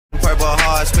work but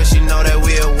hard, especially know that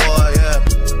we at war, yeah.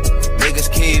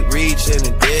 Niggas keep reaching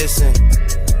and dissing.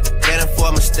 Can't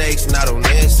afford mistakes, and I don't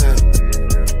listen.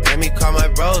 Let me call my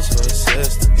bros for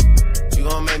assistance. You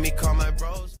gon' make me call my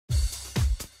bros?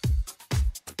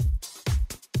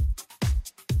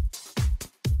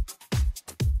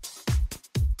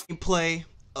 Gameplay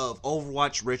of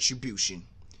Overwatch Retribution.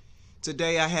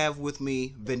 Today I have with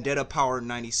me Vendetta Power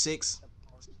 96.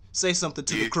 Say something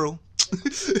to the crew.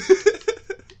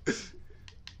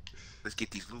 Let's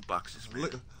get these loot boxes, man.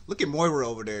 Look at Moira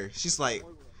over there. She's like,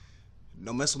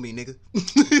 don't mess with me, nigga.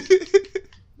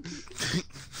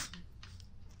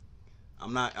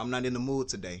 I'm not in the mood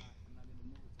today.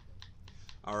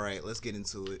 Alright, let's get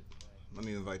into it. Let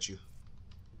me invite you.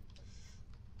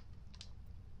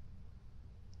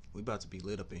 We about to be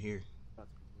lit up in here.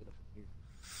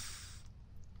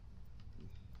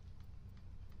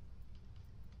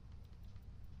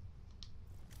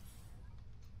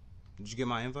 Did you get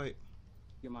my invite?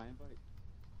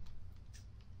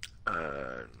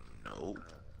 No.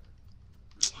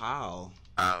 How?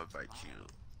 I'll invite you.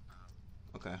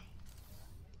 Okay.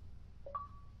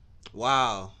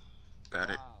 Wow. Got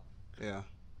it? Yeah.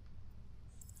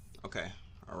 Okay.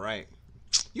 Alright.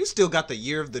 You still got the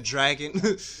Year of the Dragon.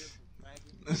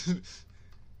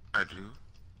 I do.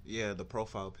 Yeah, the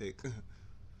profile pic.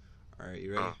 Alright,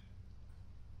 you ready?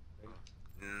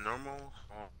 Normal?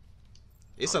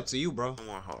 It's up to you, bro. I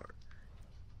want hard.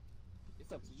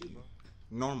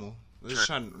 Normal. Let's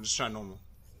try normal.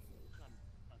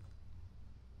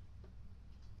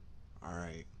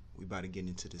 Alright, we about to get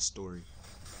into this story.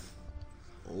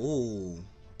 Oh.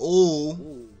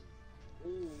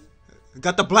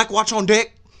 Got the black watch on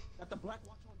deck.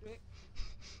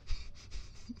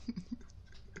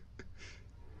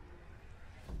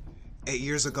 8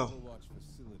 years ago.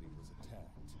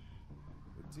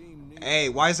 Hey,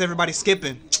 why is everybody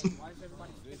skipping?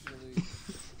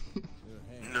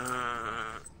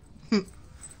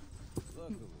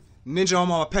 Ninja on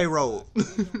my payroll.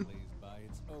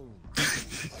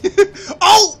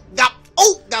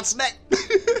 Got snacked.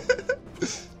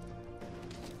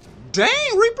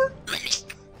 Dang, Reaper.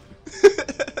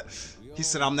 He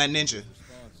said I'm that ninja.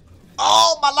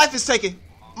 Oh, my life is taken.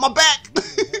 My back.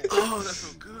 Oh, that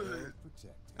felt good.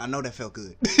 I know that felt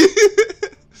good.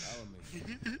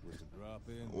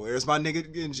 Where's my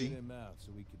nigga Genji?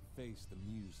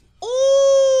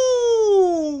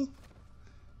 Ooh!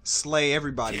 Slay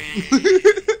everybody.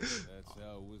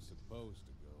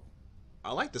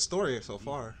 I like the story so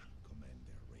far.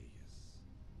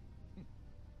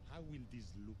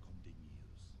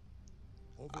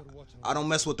 I don't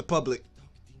mess with the public.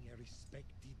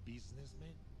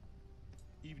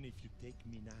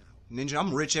 Ninja,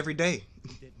 I'm rich every day.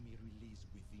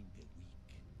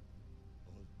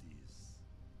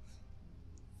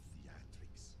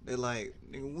 They're like,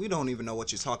 we don't even know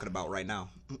what you're talking about right now.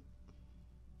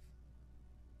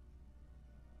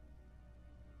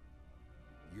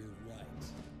 You're right.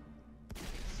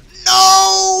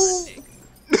 No!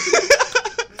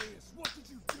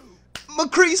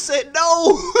 McCree said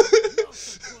no.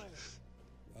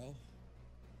 Well,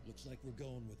 looks like we're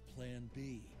going with Plan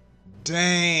B.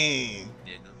 Dang.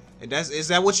 And is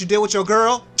that what you did with your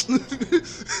girl?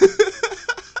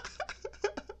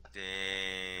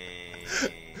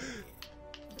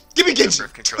 Give me Genji.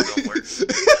 Birth control don't work.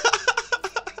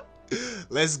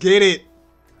 Let's get it.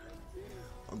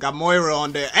 We got Moira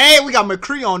on deck. Hey, we got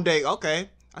McCree on deck. Okay,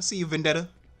 I see you, Vendetta.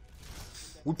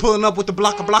 We pulling up with the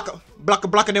blocker,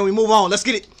 then we move on. Let's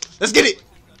get it. Let's get it.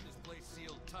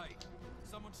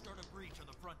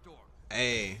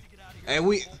 Hey,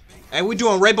 we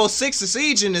doing Rainbow Six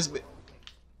Siege in this bit.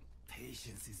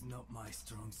 Patience is not my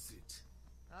strong suit.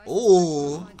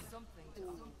 Ooh.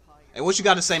 Hey, what you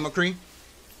got to say, McCree?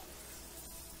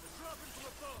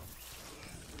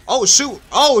 Oh shoot!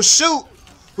 Oh shoot!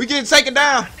 We getting taken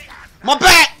down. My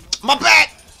back! My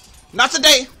back! Not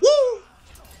today. Woo!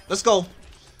 Let's go.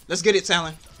 Let's get it,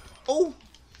 Talon. Oh.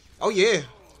 Oh yeah.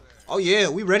 Oh yeah.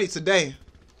 We ready today.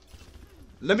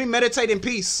 Let me meditate in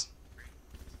peace.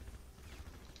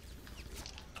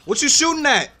 What you shooting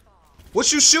at?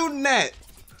 What you shooting at?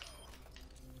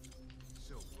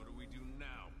 So what do we do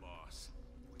now, boss?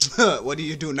 What do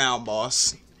you do now,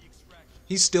 boss?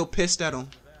 He's still pissed at him.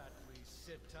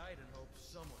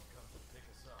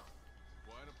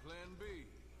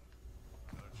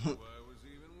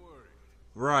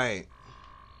 Right.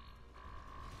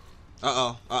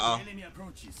 Uh-oh. Enemy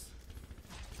approaches.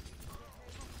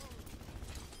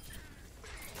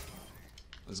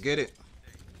 Let's get it.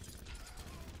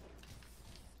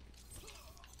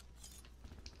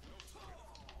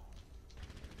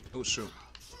 Oh shoot.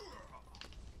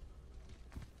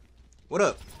 What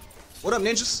up? What up,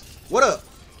 ninjas? What up?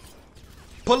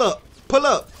 Pull up. Pull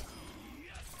up.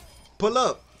 Pull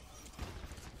up.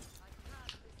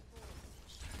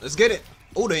 Let's get it.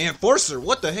 Oh, the enforcer.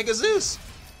 What the heck is this?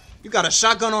 You got a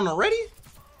shotgun on already?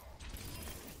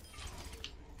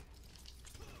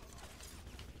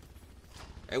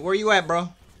 Hey, where you at, bro?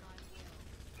 Are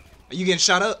you getting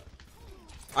shot up?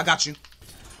 I got you.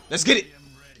 Let's get it.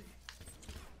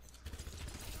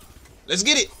 Let's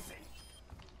get it.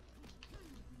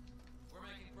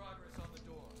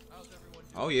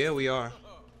 Oh yeah, we are.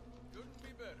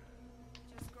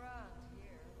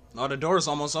 Oh, the door's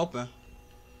almost open.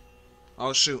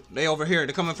 Oh shoot, they over here.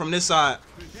 They're coming from this side.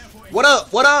 What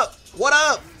up? What up? What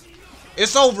up?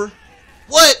 It's over.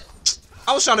 What?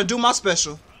 I was trying to do my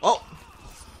special. Oh,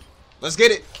 let's get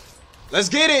it. Let's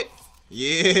get it.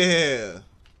 Yeah,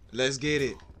 let's get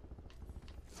it.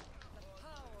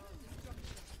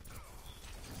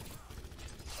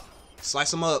 Slice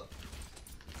them up.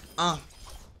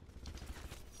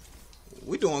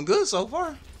 We doing good so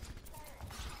far.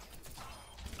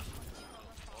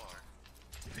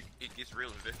 It gets real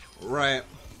eventually. Right.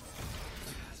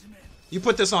 You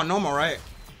put this on normal, right?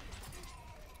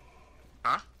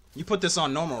 Huh? You put this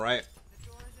on normal, right?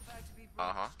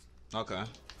 Uh-huh. Okay.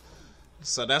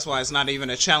 So that's why it's not even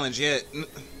a challenge yet. Woo,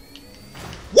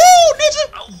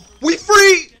 ninja! We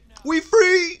free! We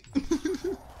free!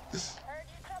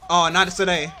 Oh, not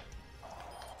today.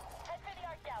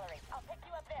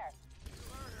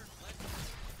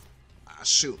 Ah,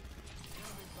 shoot.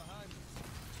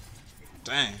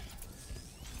 Dang.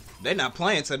 They not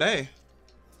playing today.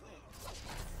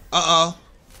 Uh-oh.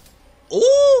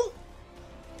 Ooh!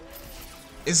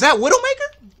 Is that Widowmaker?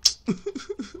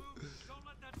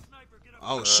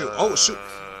 Oh, shoot. Oh, shoot.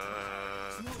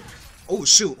 Oh,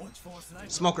 shoot.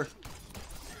 Smoker.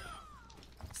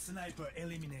 Sniper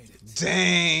eliminated.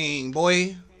 Dang,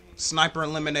 boy. Sniper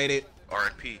eliminated.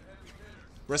 R.I.P.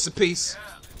 Rest in peace.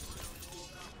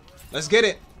 Let's get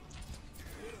it.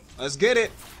 Let's get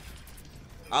it.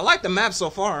 I like the map so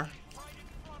far.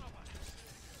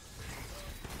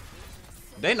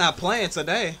 They not playing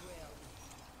today.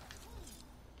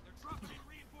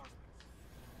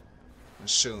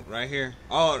 Shoot, right here.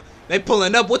 Oh, they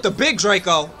pulling up with the big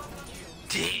Draco.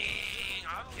 Dang,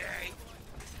 okay.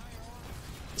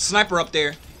 Sniper up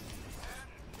there.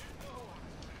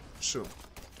 Shoot.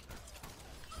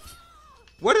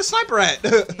 Where the sniper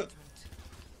at?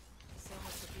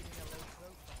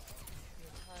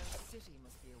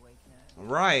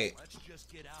 Right. Let's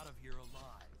just get out of here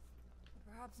alive.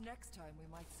 Perhaps next time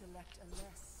we might select a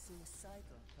less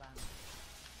suicidal plan.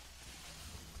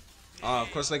 Oh,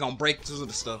 of course they gonna break through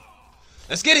the stuff.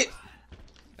 Let's get it.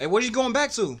 Hey, where you going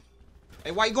back to?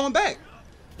 Hey, why you going back?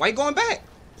 Why you going back?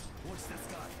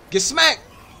 Get smacked.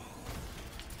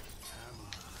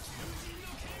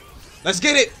 Let's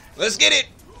get it. Let's get it.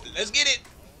 Let's get it.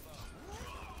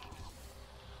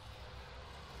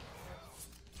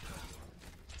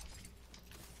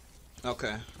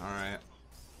 Okay, all right.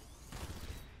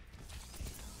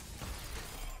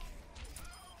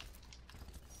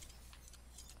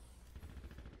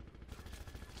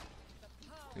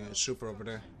 Yeah, super over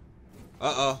there.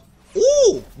 Uh-oh.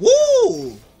 Ooh!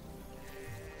 Woo!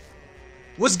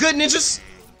 What's good, ninjas?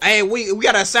 Hey, we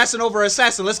got an assassin over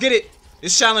assassin. Let's get it.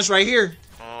 This challenge right here.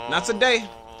 Not today.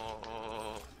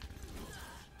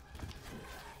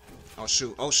 Oh,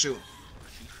 shoot. Oh, shoot.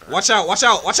 Watch out. Watch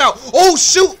out. Watch out. Oh,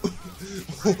 shoot.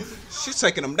 She's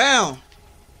taking him down.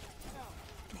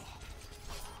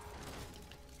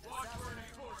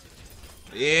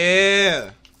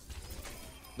 Yeah.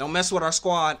 Don't mess with our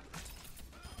squad.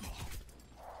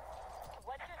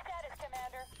 What's your status,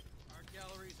 Commander?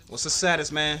 What's the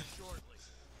status, man?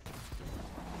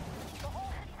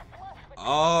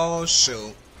 Oh,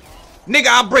 shoot. Nigga,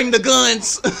 I'll bring the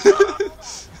guns.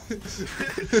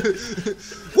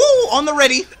 Woo, on the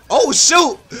ready. Oh,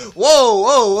 shoot. Whoa,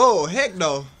 whoa, whoa. Heck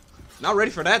no. Not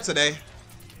ready for that today.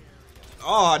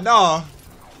 Oh, no.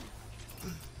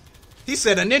 He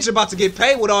said a ninja about to get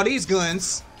paid with all these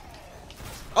guns.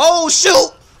 Oh,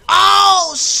 shoot.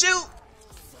 Oh, shoot.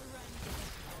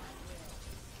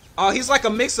 Oh, he's like a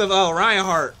mix of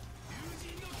Reinhardt.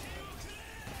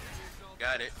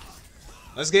 Got it.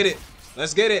 Let's get it.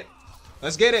 Let's get it.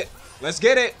 Let's get it. Let's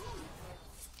get it.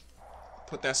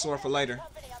 Put that sword for later.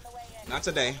 Not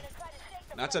today.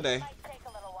 Not today.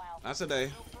 Not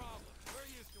today.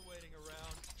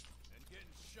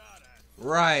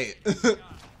 Right.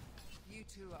 You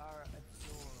two are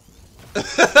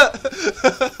adorable.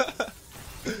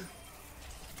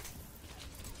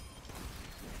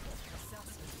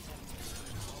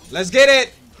 Let's get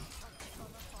it.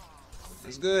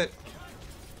 That's good.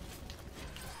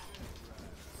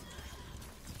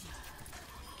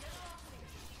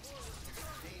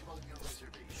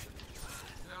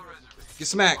 Get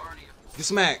smacked. Get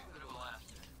smacked.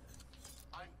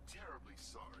 I'm terribly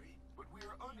sorry, but we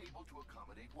are unable to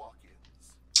accommodate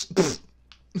walk-ins.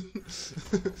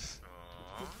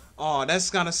 Oh,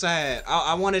 that's kind of sad.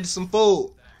 I wanted some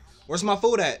food. Where's my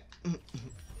food at?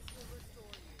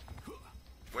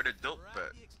 Where the dope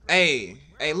at? Hey,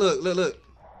 look.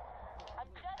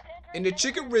 And the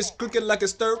chicken wrist cooking like a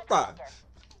stir fry.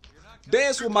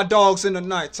 Dance with my dogs in the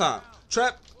nighttime.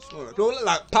 Trap, roll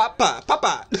like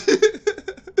Popeye.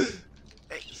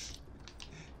 Hey.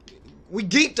 We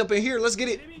geeked up in here. Let's get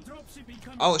it.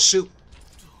 Oh shoot.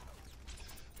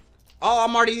 Oh,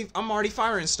 I'm already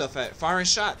firing stuff firing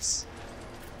shots.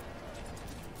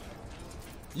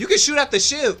 You can shoot at the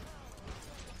ship.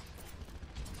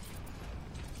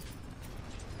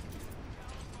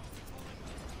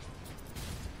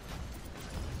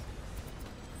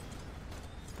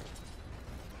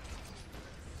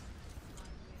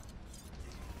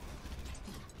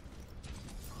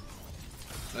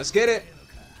 Let's get it.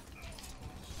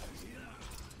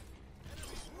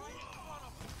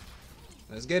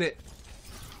 Let's get it.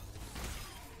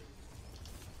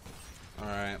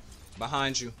 Alright.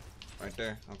 Behind you. Right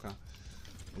there. Okay.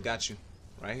 We got you.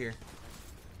 Right here.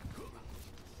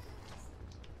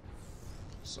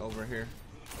 It's over here.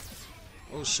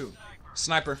 Oh shoot.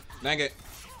 Sniper. Dang it.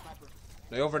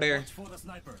 They over there.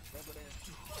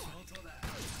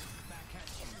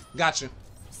 Got you.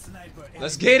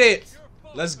 Let's get it.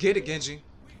 Let's get it, Genji.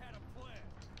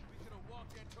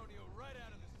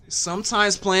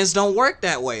 Sometimes plans don't work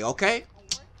that way, okay?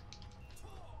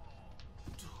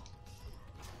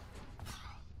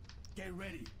 Get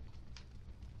ready.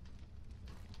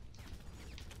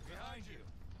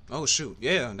 Oh shoot.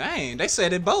 Yeah, dang. They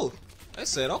said it both. They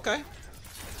said, okay.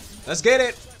 Let's get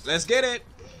it. Let's get it.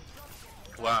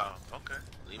 Wow. Okay.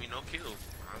 Leave me no kills.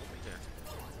 I'll be there.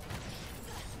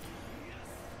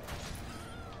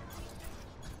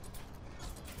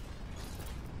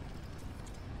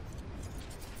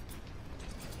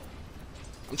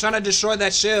 I'm trying to destroy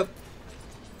that ship.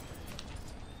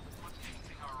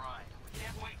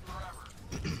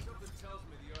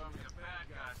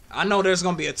 I know there's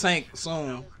gonna be a tank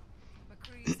soon.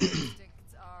 McCree's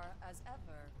instincts are, as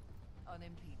ever,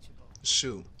 unimpeachable.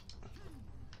 Shoot.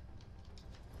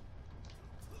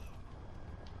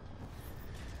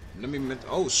 Let me.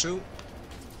 Oh shoot.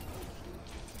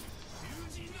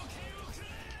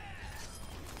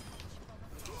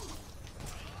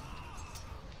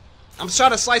 I'm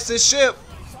trying to slice this ship.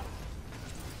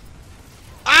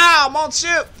 Ah, I'm on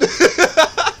ship.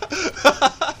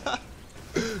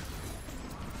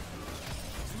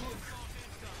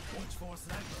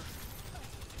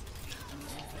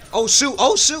 Oh shoot,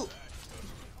 oh shoot.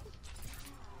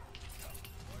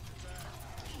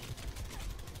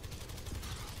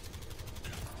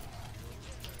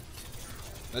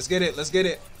 Let's get it, let's get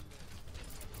it.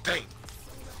 Dang.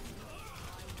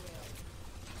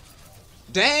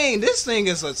 Dang, this thing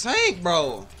is a tank,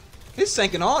 bro. He's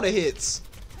tanking all the hits.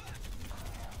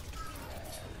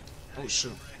 Oh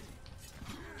shoot.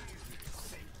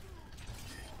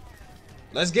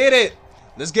 Let's get it.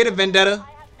 Let's get it, Vendetta.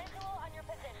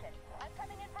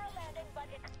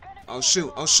 Oh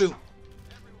shoot, oh shoot.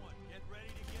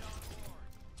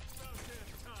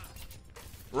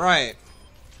 Right.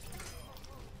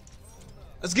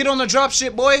 Let's get on the drop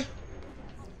ship, boy.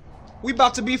 We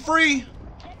about to be free.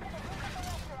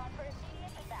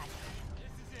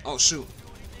 Oh shoot.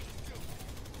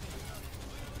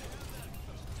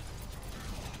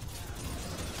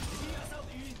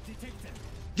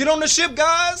 Get on the ship,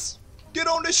 guys. Get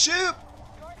on the ship. Doors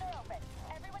are open.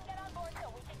 Everyone get on board so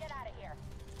we can get out of here.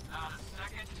 Not a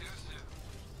second too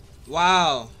soon.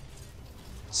 Wow.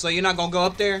 So you're not gonna go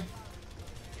up there?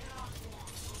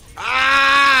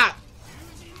 Ah!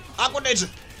 Aqua Ninja!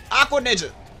 Aqua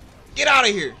Ninja! Get out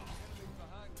of here!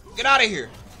 Get out of here!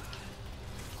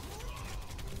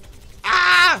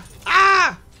 Ah!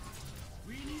 Ah!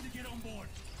 We need to get on board.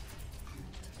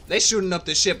 They shooting up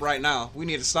the ship right now. We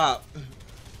need to stop.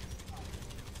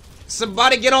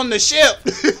 Somebody get on the ship!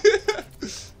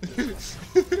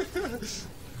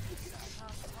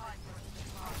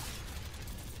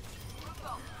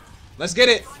 Let's get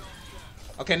it.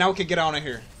 Okay, now we can get on in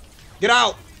here. Get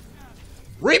out!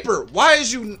 Reaper, why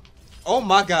is you... Oh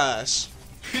my gosh.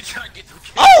 He trying to get through.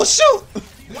 Oh, shoot!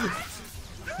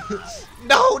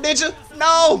 No, Ninja!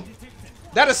 No!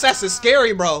 That assassin's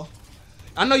scary, bro.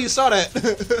 I know you saw that.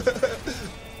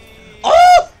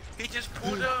 Oh! He just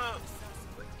pulled up.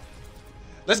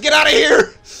 Let's get out of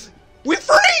here! We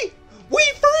free! We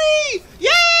free!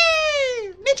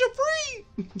 Yay! Ninja free!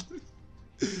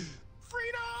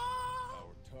 Freedom!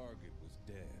 Our target was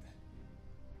dead.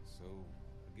 So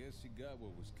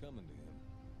what was coming to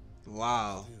him.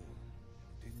 Wow. Still,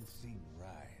 it didn't seem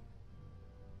right.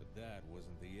 But that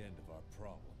wasn't the end of our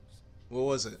problems. What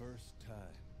was it? First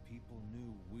time people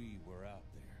knew we were out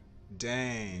there.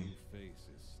 Dang. New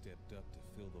faces stepped up to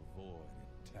fill the void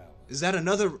in Talon. Is that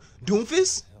another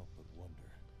Doomfist? Help but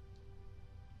wonder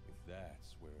if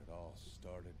that's where it all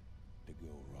started to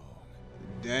go wrong.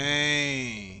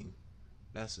 Dang.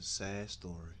 That's a sad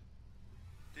story.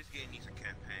 This game needs a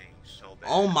campaign so bad.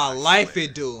 Oh my life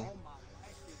it do.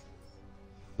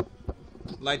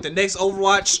 Like the next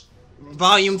Overwatch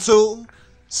Volume 2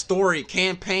 story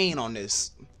campaign on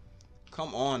this.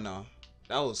 Come on now.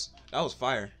 That was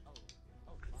fire.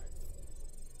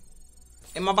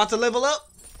 Am I about to level up?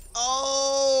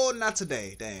 Oh, not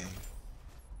today. Dang.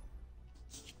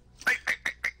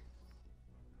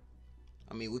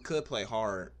 I mean, we could play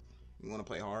hard. You want to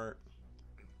play hard?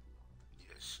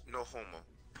 Yes. No homo.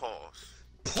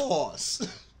 Pause.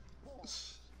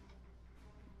 Pause.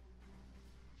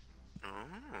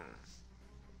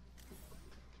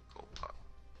 Go pop.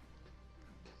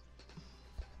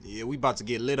 Yeah, we about to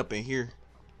get lit up in here.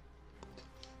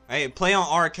 Hey, play on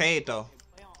arcade though.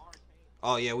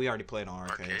 Oh yeah, we already played on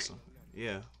arcade. So,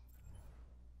 yeah.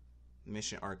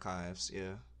 Mission archives,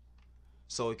 yeah.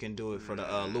 So we can do it for the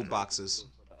loot boxes.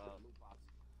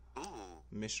 Ooh.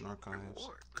 Mission archives.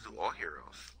 Reward. Let's do all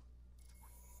heroes.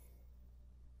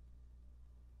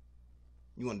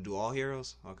 You want to do all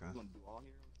heroes? Okay.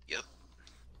 Yep.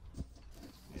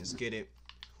 Let's get it.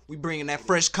 We bringing that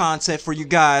fresh content for you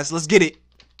guys. Let's get it.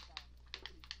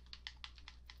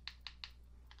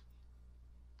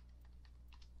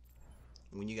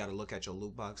 When you gotta look at your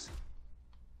loot box.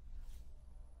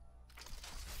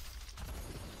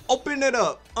 Open it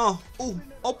up. Ooh,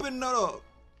 open it up.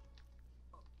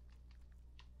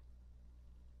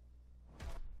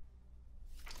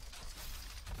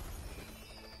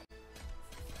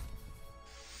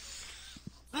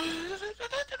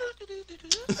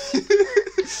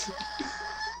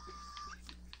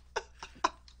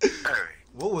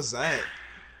 What was that?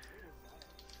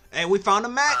 Hey, we found a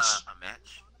match. A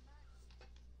match.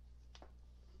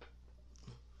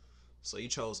 So you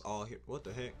chose all here. What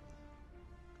the heck?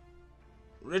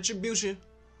 Retribution.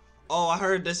 Oh, I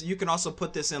heard this. You can also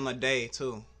put this in the day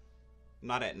too.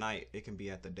 Not at night. It can be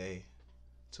at the day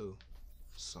too.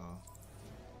 So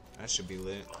that should be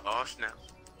lit. Oh snap.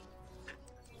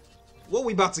 What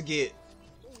we about to get?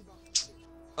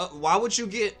 Why would you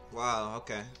get? Wow.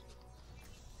 Okay.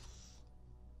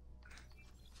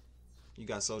 You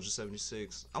got Soldier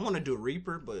 76. I want to do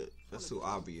Reaper, but that's too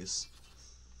obvious.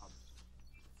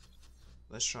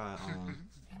 Let's try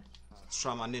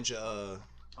my ninja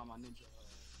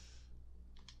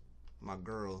my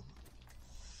girl.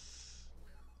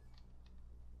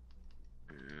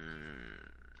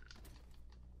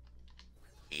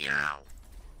 Yow.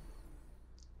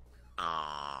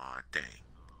 Aw, dang.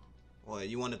 What,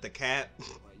 you wanted the cat?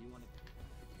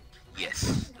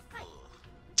 Yes.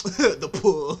 The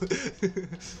pool.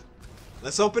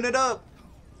 Let's open it up.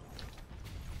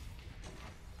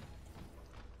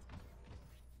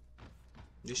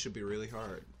 This should be really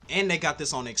hard. And they got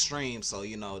this on extreme, so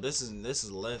you know this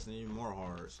is less and even more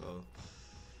hard. So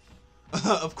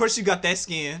of course you got that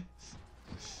skin.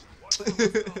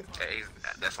 Hey,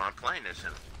 that's why I'm playing this.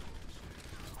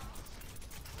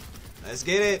 Let's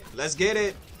get it. Let's get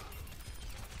it.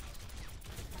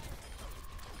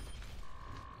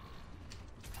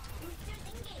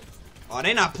 Oh,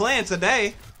 they not playing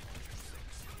today.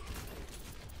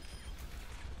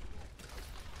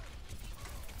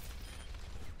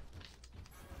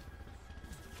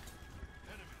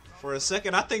 For a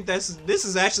second, I think this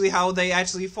is actually how they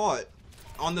actually fought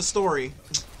on the story.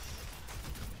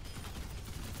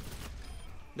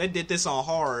 They did this on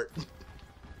hard.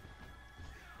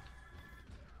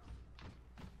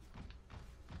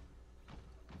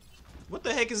 What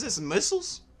the heck is this?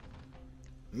 Missiles?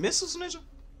 Missiles, ninja?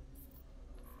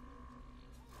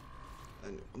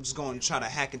 I'm just going to try to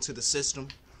hack into the system.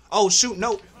 Oh, shoot,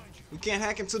 no. We can't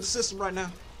hack into the system right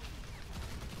now.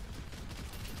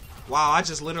 Wow, I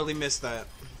just literally missed that.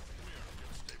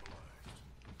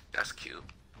 That's cute.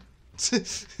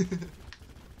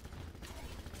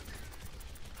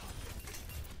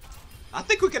 I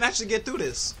think we can actually get through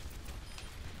this.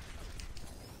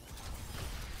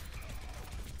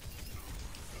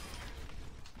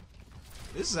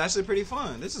 This is actually pretty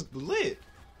fun. This is lit.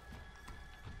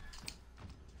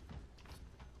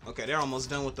 Okay, they're almost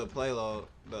done with the payload,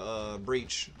 the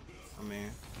breach. I mean,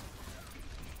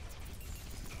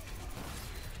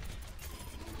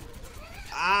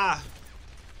 ah.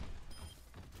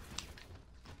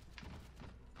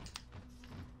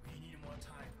 We need more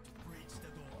time to breach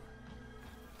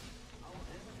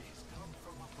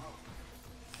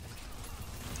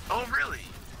Oh, really?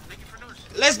 Thank you for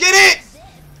noticing. Let's get it!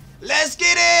 Let's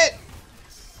get it!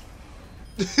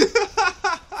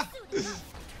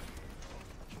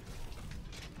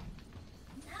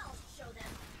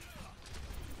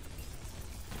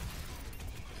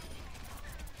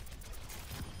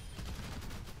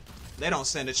 They don't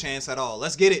stand a chance at all.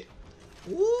 Let's get it.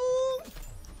 Woo!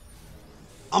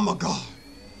 Oh my god.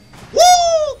 Woo!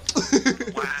 Wow,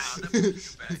 that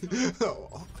was back.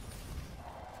 Oh.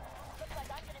 Looks like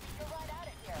I'm gonna be your ride out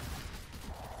of here.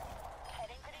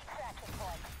 Heading to the extraction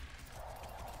point.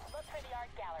 Look for the art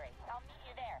gallery. I'll meet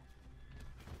you there.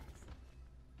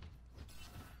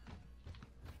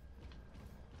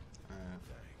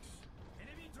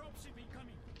 Enemy dropship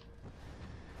incoming.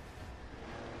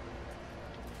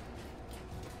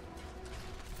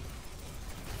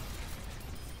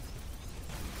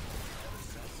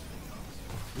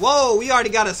 Whoa, we already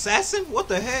got assassin? What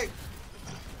the heck?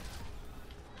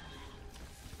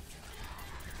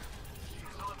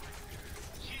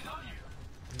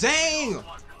 Dang!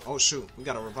 Oh shoot, we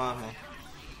gotta revive him.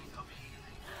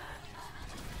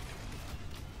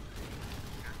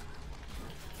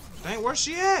 Dang, where's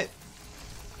she at?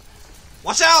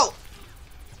 Watch out!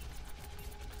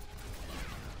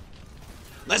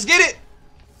 Let's get it!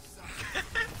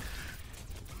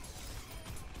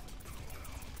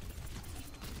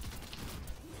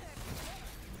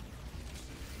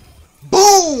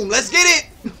 Boom! Let's get it!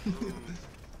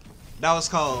 That was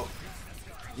cold.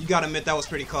 You gotta admit that was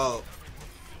pretty cold.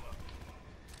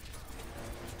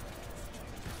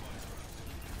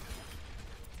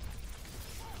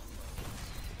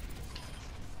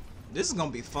 This is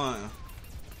gonna be fun.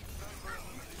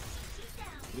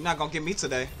 You're not gonna get me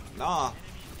today. Nah.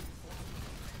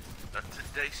 Not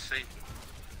today, Satan.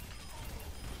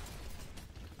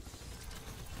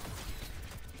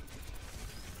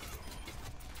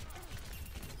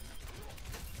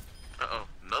 Uh-oh,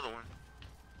 another one.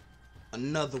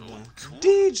 Another one. Two?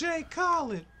 DJ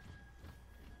Colin.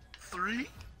 3?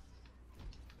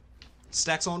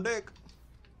 Stacks on deck.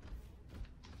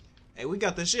 Hey, we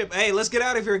got the ship. Hey, let's get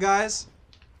out of here, guys.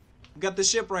 We got the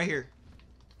ship right here.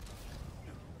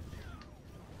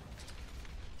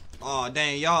 Oh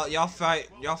dang, y'all fight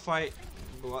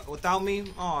without me.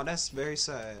 Oh, that's very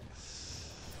sad.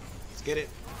 Let's get it.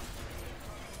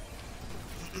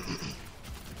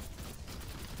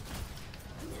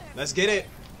 Let's get it.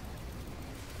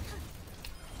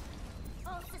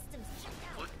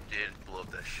 What did blow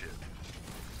up that ship?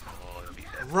 Oh, that'd be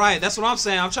epic. Right, that's what I'm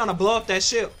saying. I'm trying to blow up that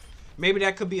ship. Maybe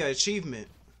that could be an achievement.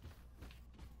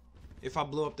 If I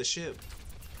blow up the ship.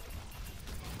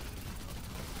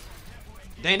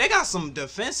 Dang, they got some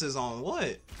defenses on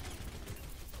what?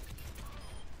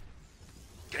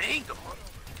 Dang, dog.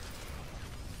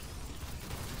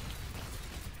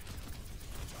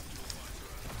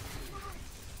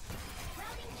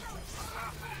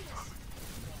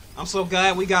 I'm so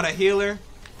glad we got a healer.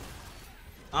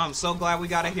 I'm so glad we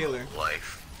got a healer.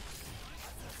 Life.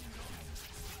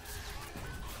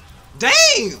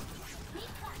 Dang!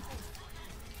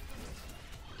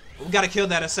 We gotta kill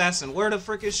that assassin. Where the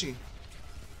frick is she?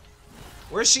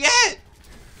 Where's she at?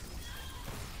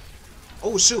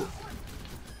 Oh shoot.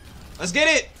 Let's get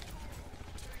it.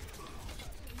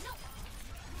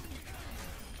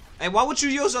 Hey, why would you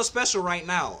use your special right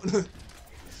now?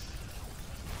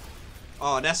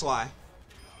 Oh, that's why.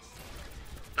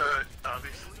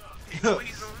 Obviously.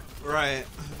 Please, Right.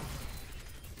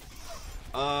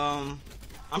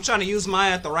 I'm trying to use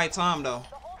mine at the right time though.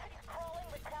 The whole city's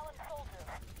crawling with Talon soldiers.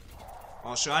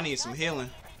 Oh sure, I need some healing.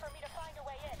 Easy for me to find a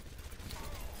way in.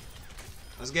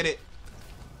 Let's get it.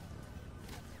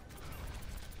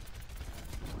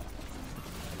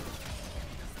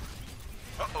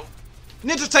 uh-oh.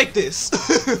 Ninja, take this.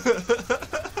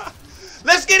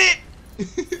 Let's get it.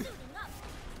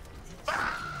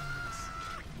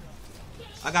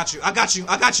 I got you. I got you.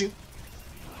 I got you.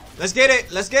 Let's get it.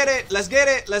 Let's get it. Let's get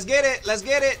it. Let's get it. Let's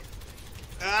get it.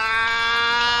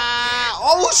 Ah!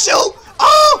 Oh shoot!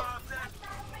 Oh!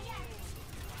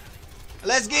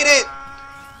 Let's get it.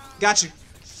 Got you.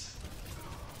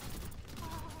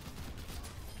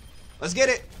 Let's get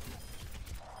it.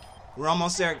 We're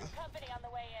almost there. Company on the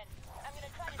way in. I'm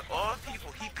gonna try to All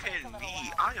people, he pinned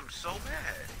me. I am so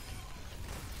mad.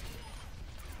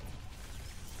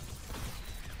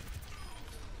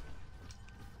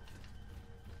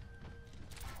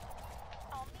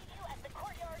 I'll meet you at the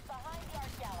courtyard behind the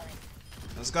art gallery.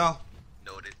 Let's go.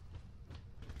 Noted.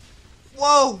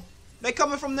 Whoa! They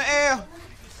coming from the air.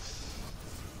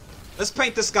 Let's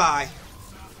paint the sky.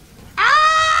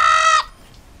 Ah!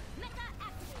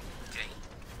 Dang.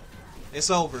 It's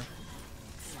over.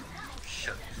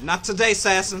 Shut Not today,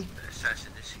 Assassin.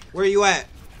 Assassin is here. Where you at?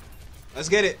 Let's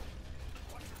get it.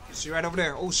 She right over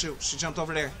there. Oh shoot, she jumped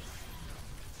over there.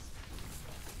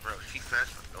 Bro, she fast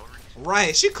for no reason.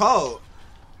 Right, she cold.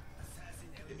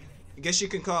 I guess you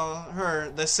can call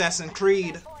her the Assassin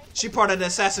Creed. She part of the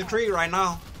Assassin Creed right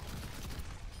now.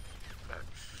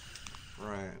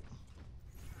 Right.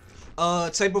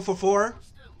 Table for 4.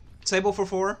 Table for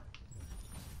 4.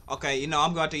 Okay, you know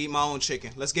I'm going to eat my own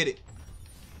chicken. Let's get it.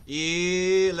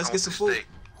 Yeah, let's get some food. Steak.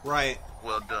 Right.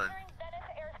 Well done.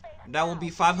 That will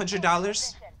be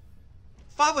 $500.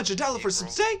 $500 for some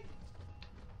steak?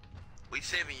 We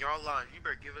saving y'all lives. You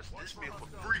better give us this meal for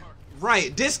free.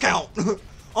 Right, discount.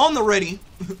 On the ready.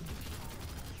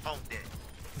 On deck.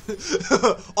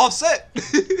 Offset.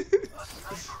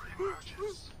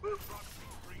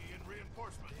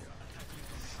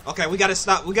 Okay, we gotta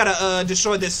stop. We gotta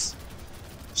destroy this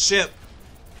ship.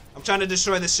 I'm trying to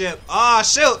destroy the ship. Ah,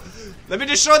 shoot! Let me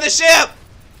destroy the ship!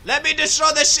 Let me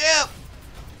destroy the ship!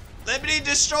 Let me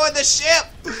destroy the ship!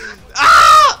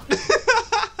 Ah!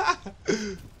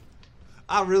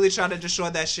 I'm really trying to destroy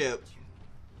that ship.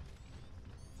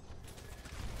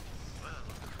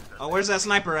 Oh, where's that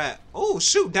sniper at? Oh,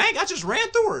 shoot, dang, I just ran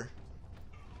through her.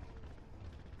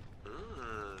 You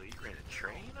ran a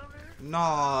train over there?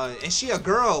 Nah, and she a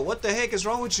girl. What the heck is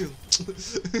wrong with you?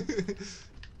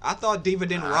 I thought Diva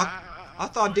didn't rock. I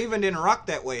thought Diva didn't rock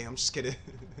that way. I'm just kidding.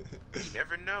 You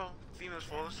never know. Females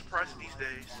full of surprises these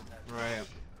days. Right.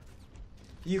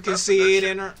 You can see it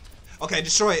in her. Okay,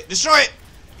 destroy it. Destroy it.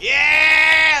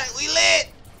 Yeah, we lit.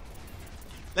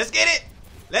 Let's get it.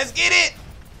 Let's get it.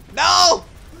 No.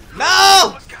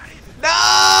 No. No.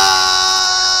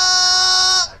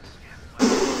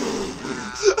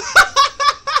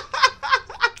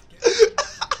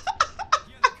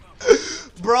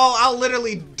 Bro, I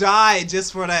literally died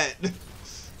just for that.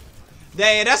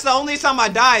 Dang, that's the only time I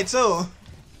died too.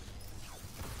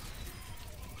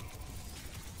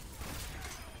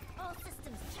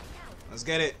 Let's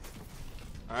get it.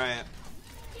 Alright.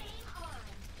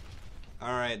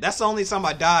 Alright, that's the only time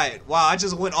I died. Wow, I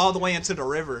just went all the way into the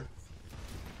river.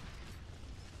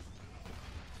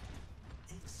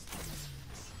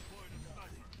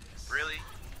 Really?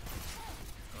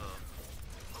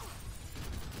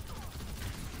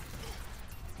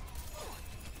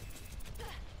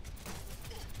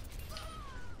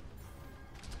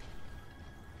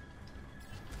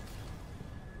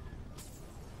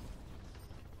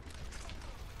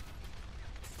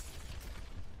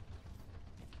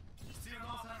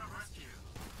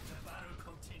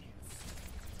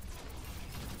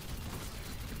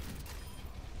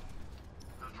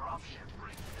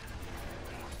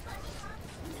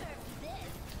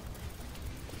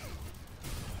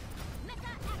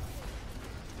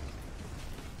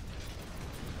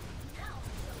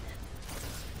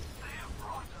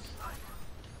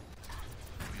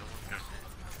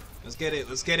 Let's get it,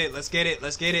 let's get it, let's get it,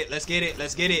 let's get it, let's get it,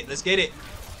 let's get it, let's get it.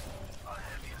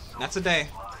 Not today.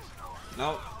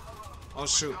 Nope. Oh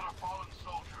shoot.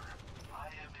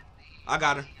 I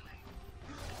got her.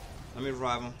 Let me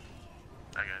revive him.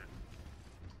 I got it.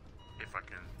 If I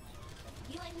can.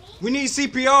 We need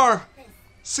CPR.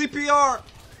 CPR.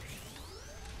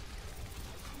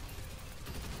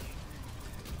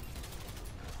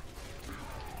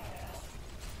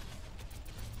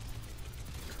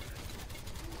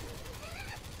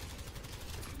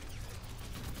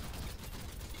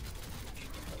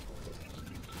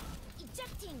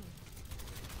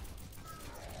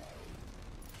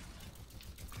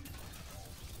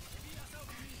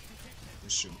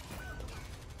 Shoot.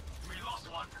 We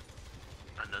lost one.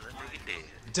 Another nigga dead.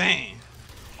 Dang.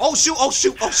 Oh shoot, oh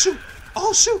shoot, oh shoot,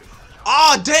 oh shoot.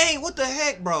 Ah, dang, what the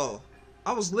heck, bro?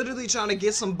 I was literally trying to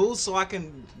get some boost so I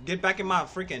can get back in my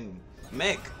freaking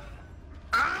mech.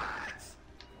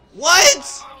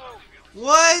 What?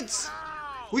 What?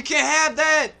 We can't have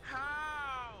that.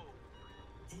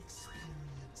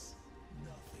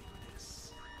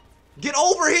 Get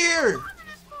over here.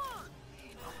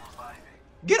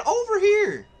 Get over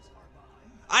here.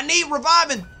 I need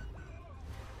reviving.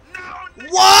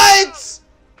 What?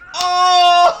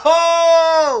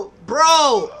 Oh,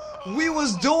 bro. We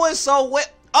was doing so well.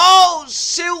 Oh,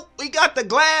 shoot. We got the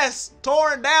glass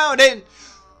torn down and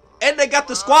they got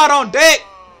the squad on deck.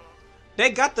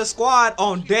 They got the squad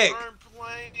on deck.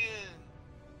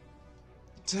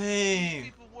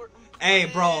 Dang. Hey,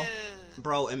 bro.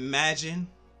 Bro, imagine.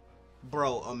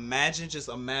 Bro, imagine. Just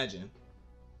imagine.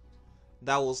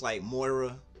 That was like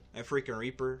Moira and freaking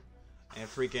Reaper and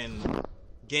freaking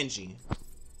Genji.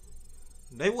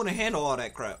 They wouldn't handle all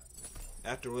that crap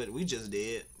after what we just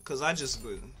did. Because I just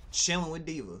been chilling with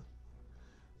Diva.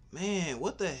 Man,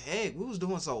 what the heck? We was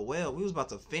doing so well. We was about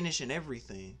to finish and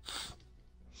everything.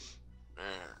 Man,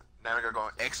 now we gotta go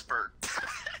expert.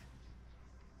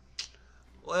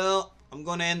 Well, I'm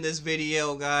gonna end this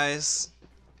video, guys.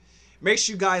 Make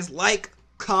sure you guys like,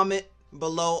 comment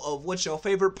below of what your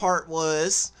favorite part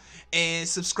was, and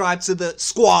subscribe to the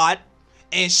squad.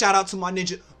 And shout out to my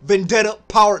ninja Vendetta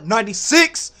Power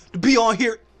 96 to be on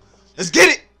here. Let's get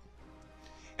it.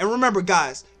 And remember,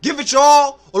 guys, give it your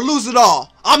all or lose it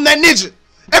all. I'm that ninja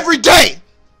every day.